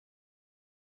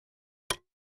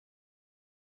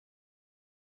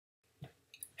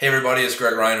Hey everybody, it's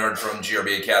Greg Reinhardt from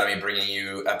GRB Academy bringing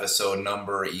you episode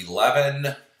number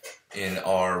 11 in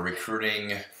our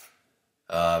recruiting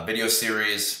video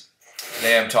series.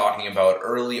 Today I'm talking about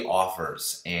early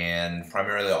offers and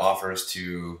primarily offers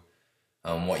to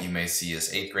what you may see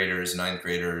as 8th graders, 9th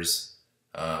graders,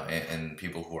 and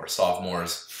people who are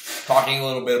sophomores. Talking a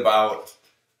little bit about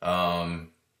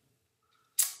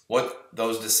what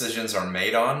those decisions are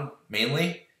made on,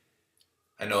 mainly.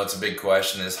 I know it's a big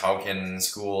question is how can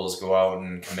schools go out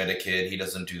and commit a kid, he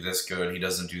doesn't do this good, he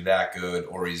doesn't do that good,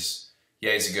 or he's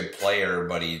a good player,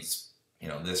 but he's,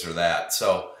 this or that.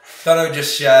 So thought I would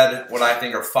just shed what I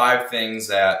think are 5 things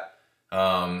that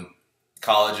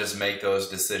colleges make those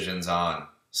decisions on.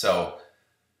 So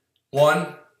 1,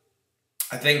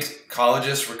 I think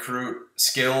colleges recruit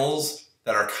skills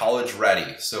that are college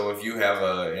ready. So if you have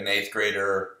an 8th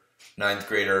grader, 9th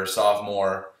grader,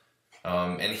 sophomore,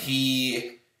 and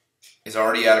he is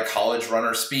already at a college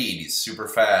runner speed. He's super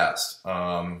fast.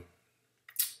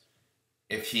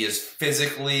 If he is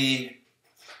physically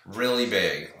really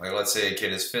big, like let's say a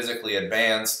kid is physically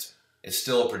advanced, is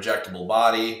still a projectable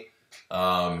body,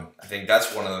 I think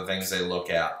that's one of the things they look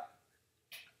at.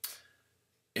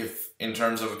 If, in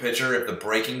terms of a pitcher, if the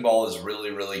breaking ball is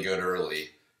really, really good early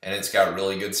and it's got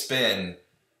really good spin,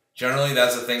 generally,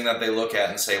 that's the thing that they look at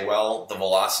and say, well, the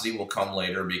velocity will come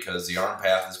later because the arm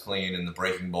path is clean and the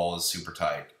breaking ball is super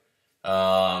tight.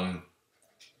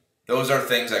 Those are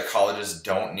things that colleges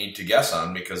don't need to guess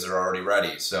on because they're already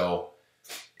ready. So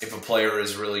if a player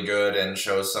is really good and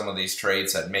shows some of these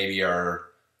traits that maybe are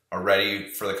ready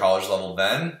for the college level,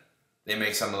 then they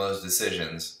make some of those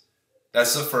decisions.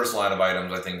 That's the first line of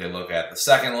items I think they look at. The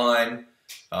second line,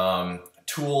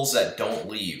 tools that don't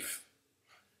leave.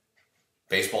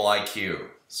 Baseball IQ,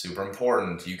 super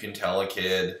important. You can tell a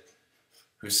kid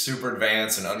who's super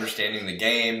advanced and understanding the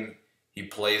game, he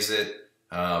plays it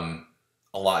a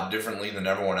lot differently than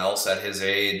everyone else at his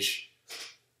age.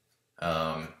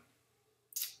 That's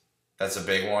a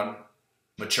big one.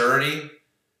 Maturity,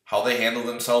 how they handle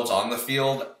themselves on the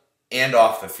field and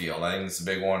off the field. I think it's a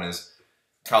big one is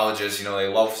colleges, they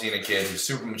love seeing a kid who's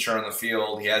super mature on the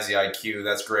field. He has the IQ,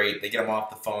 that's great. They get him off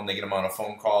the phone, they get him on a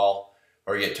phone call,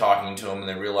 or get talking to him and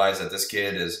they realize that this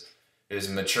kid is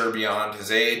mature beyond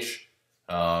his age,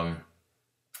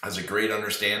 has a great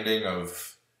understanding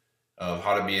of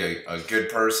how to be a good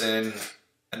person,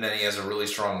 and then he has a really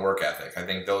strong work ethic. I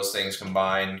think those things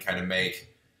combined kind of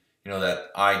make,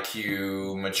 that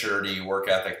IQ, maturity, work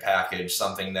ethic package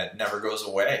something that never goes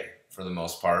away for the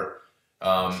most part.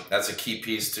 That's a key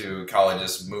piece to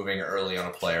colleges moving early on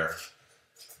a player.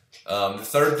 The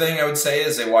third thing I would say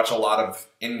is they watch a lot of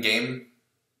in-game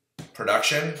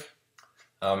production.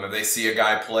 If they see a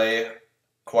guy play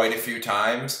quite a few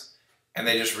times and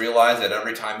they just realize that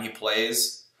every time he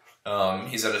plays,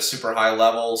 he's at a super high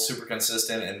level, super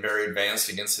consistent, and very advanced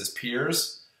against his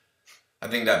peers, I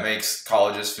think that makes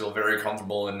colleges feel very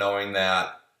comfortable in knowing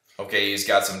that, okay, he's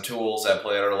got some tools that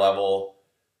play at our level,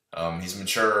 he's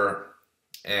mature,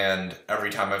 and every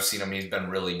time I've seen him, he's been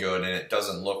really good, and it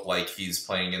doesn't look like he's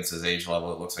playing against his age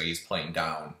level. It looks like he's playing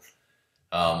down.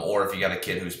 Or if you got a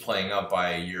kid who's playing up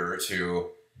by a year or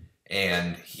two,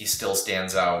 and he still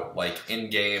stands out, like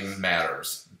in-game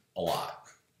matters a lot.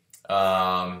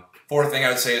 Fourth thing I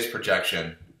would say is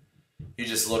projection. You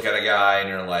just look at a guy and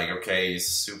you're like, okay, he's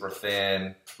super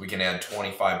thin. We can add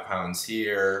 25 pounds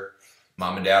here.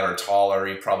 Mom and dad are taller.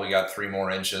 He probably got 3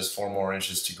 more inches, 4 more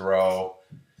inches to grow.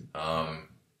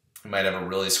 He might have a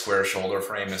really square shoulder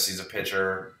frame as he's a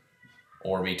pitcher,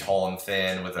 or be tall and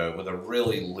thin with a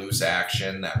really loose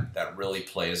action that really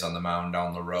plays on the mound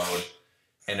down the road.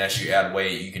 And as you add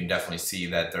weight, you can definitely see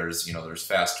that there's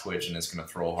fast twitch and it's going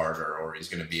to throw harder, or he's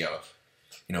going to be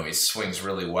he swings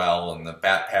really well and the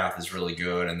bat path is really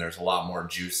good and there's a lot more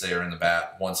juice there in the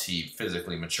bat once he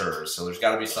physically matures. So there's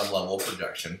got to be some level of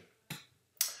projection.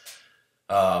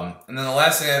 And then the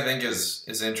last thing I think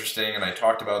is interesting, and I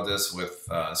talked about this with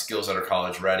skills that are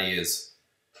college ready, is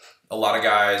a lot of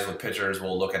guys with pitchers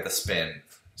will look at the spin.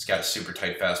 He's got a super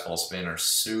tight fastball spin or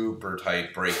super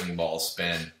tight breaking ball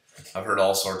spin. I've heard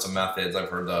all sorts of methods. I've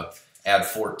heard the add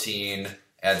 14,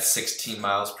 add 16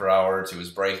 miles per hour to his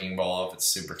breaking ball if it's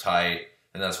super tight,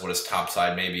 and that's what his top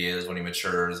side maybe is when he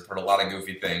matures. I've heard a lot of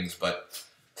goofy things, but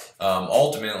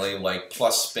ultimately, like,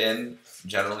 plus spin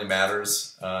generally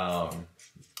matters.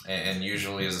 And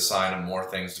usually is a sign of more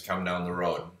things to come down the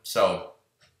road. So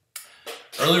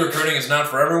early recruiting is not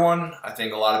for everyone. I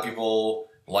think a lot of people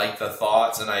like the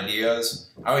thoughts and ideas.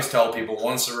 I always tell people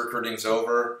once the recruiting's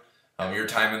over, your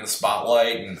time in the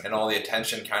spotlight and all the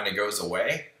attention kind of goes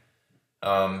away.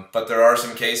 But there are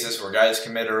some cases where guys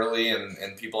commit early,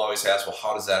 and people always ask, well,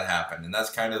 how does that happen? And that's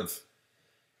kind of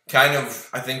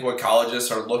I think what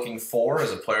colleges are looking for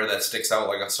is a player that sticks out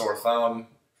like a sore thumb.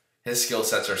 His skill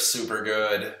sets are super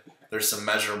good. There's some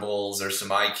measurables. There's some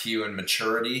IQ and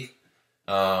maturity.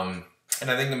 And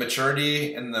I think the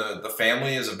maturity in the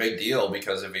family is a big deal,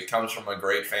 because if he comes from a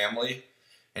great family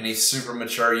and he's super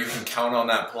mature, you can count on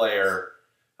that player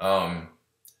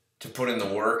to put in the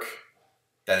work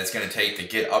that it's going to take to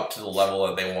get up to the level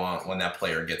that they want when that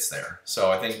player gets there. So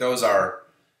I think those are,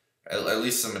 at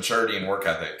least the maturity and work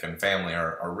ethic and family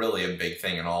are really a big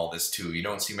thing in all of this too. You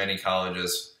don't see many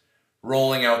colleges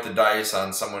rolling out the dice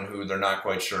on someone who they're not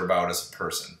quite sure about as a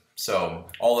person. So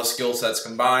all the skill sets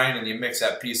combined, and you mix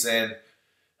that piece in,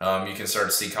 you can start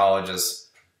to see colleges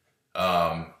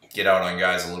get out on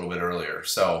guys a little bit earlier.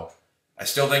 So I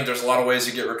still think there's a lot of ways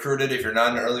to get recruited. If you're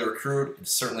not an early recruit, it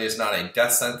certainly is not a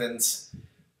death sentence.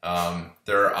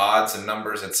 There are odds and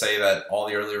numbers that say that all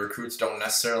the early recruits don't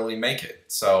necessarily make it.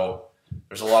 So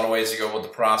there's a lot of ways to go with the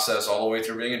process, all the way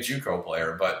through being a JUCO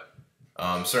player. But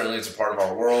certainly it's a part of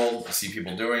our world. We see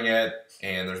people doing it,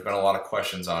 and there's been a lot of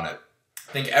questions on it.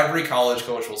 I think every college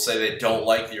coach will say they don't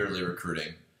like the early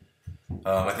recruiting.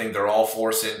 I think they're all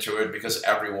forced into it because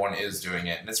everyone is doing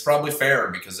it. And it's probably fair,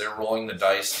 because they're rolling the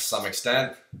dice to some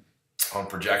extent on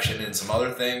projection and some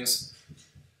other things.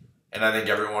 And I think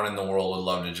everyone in the world would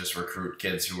love to just recruit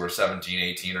kids who are 17,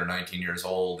 18, or 19 years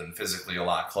old and physically a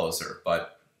lot closer.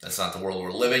 But that's not the world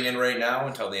we're living in right now.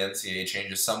 Until the NCAA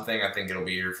changes something, I think it'll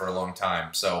be here for a long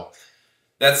time. So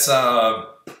that's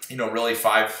really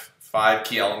five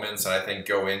key elements that I think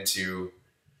go into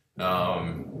a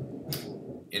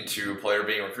player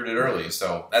being recruited early.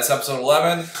 So that's episode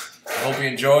 11. I hope you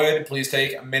enjoyed. Please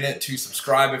take a minute to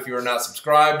subscribe if you are not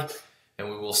subscribed, and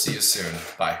we will see you soon.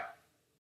 Bye.